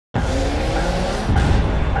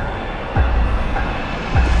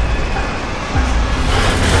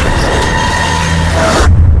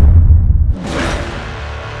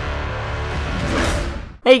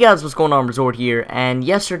Hey guys, what's going on? Resort here, and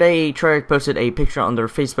yesterday Treyarch posted a picture on their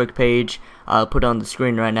Facebook page, put on the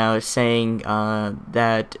screen right now, saying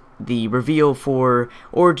that the reveal for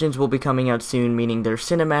Origins will be coming out soon, meaning their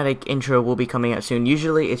cinematic intro will be coming out soon.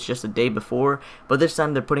 Usually it's just a day before, but this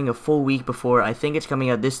time they're putting a full week before. I think it's coming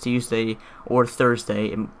out this Tuesday or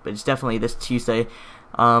Thursday. It's definitely this Tuesday,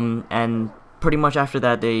 and pretty much after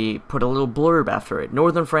that they put a little blurb after it.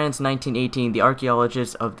 Northern France, 1918, the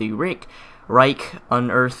archaeologists of the Reich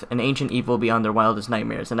unearth an ancient evil beyond their wildest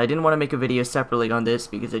nightmares. And I didn't want to make a video separately on this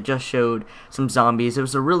because it just showed some zombies. It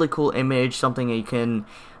was a really cool image, something you can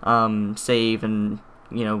save, and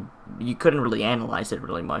you couldn't really analyze it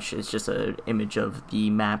really much. It's just an image of the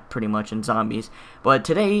map pretty much and zombies. But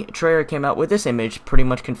today Treyarch came out with this image pretty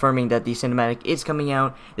much confirming that the cinematic is coming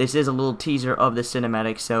out. This is a little teaser of the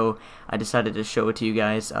cinematic, so I decided to show it to you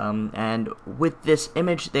guys. And with this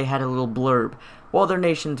image they had a little blurb. While their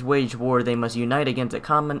nations wage war, they must unite against a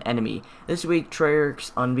common enemy. This week,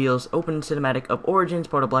 Treyarch unveils open cinematic of Origins,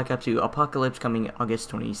 part of Black Ops 2 Apocalypse, coming August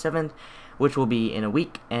 27th, which will be in a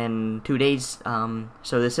week and 2 days.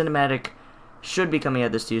 So the cinematic should be coming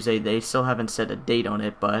out this Tuesday. They still haven't set a date on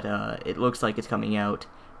it, but it looks like it's coming out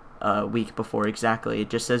a week before exactly. It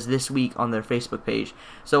just says this week on their Facebook page.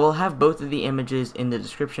 So we'll have both of the images in the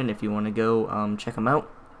description if you want to go check them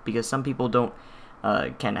out, because some people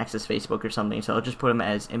can't access Facebook or something, so I'll just put them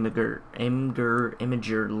as imager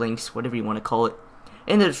links, whatever you want to call it,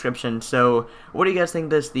 in the description. So what do you guys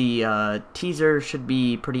think? The teaser should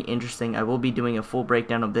be pretty interesting. I will be doing a full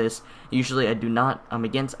breakdown of this. Usually I do not. I'm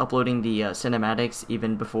against uploading the cinematics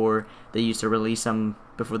even before they used to release them,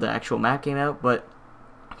 before the actual map came out, but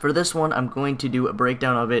for this one I'm going to do a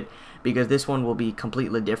breakdown of it, because this one will be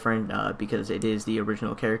completely different, because it is the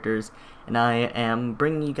original characters, and I am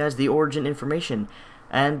bringing you guys the origin information.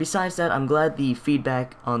 And besides that, I'm glad the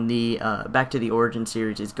feedback on the Back to the Origin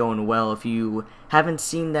series is going well. If you haven't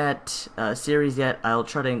seen that series yet, I'll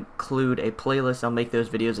try to include a playlist. I'll make those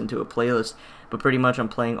videos into a playlist, but pretty much I'm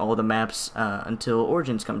playing all the maps until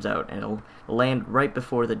Origins comes out, and it'll land right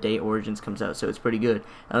before the day Origins comes out, so it's pretty good.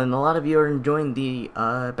 And a lot of you are enjoying the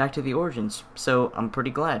Back to the Origins, so I'm pretty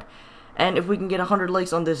glad. And if we can get 100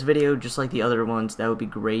 likes on this video, just like the other ones, that would be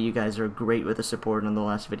great. You guys are great with the support on the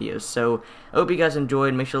last videos. So, I hope you guys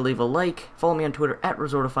enjoyed. Make sure to leave a like, follow me on Twitter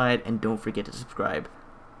 @Resortified, and don't forget to subscribe.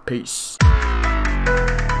 Peace.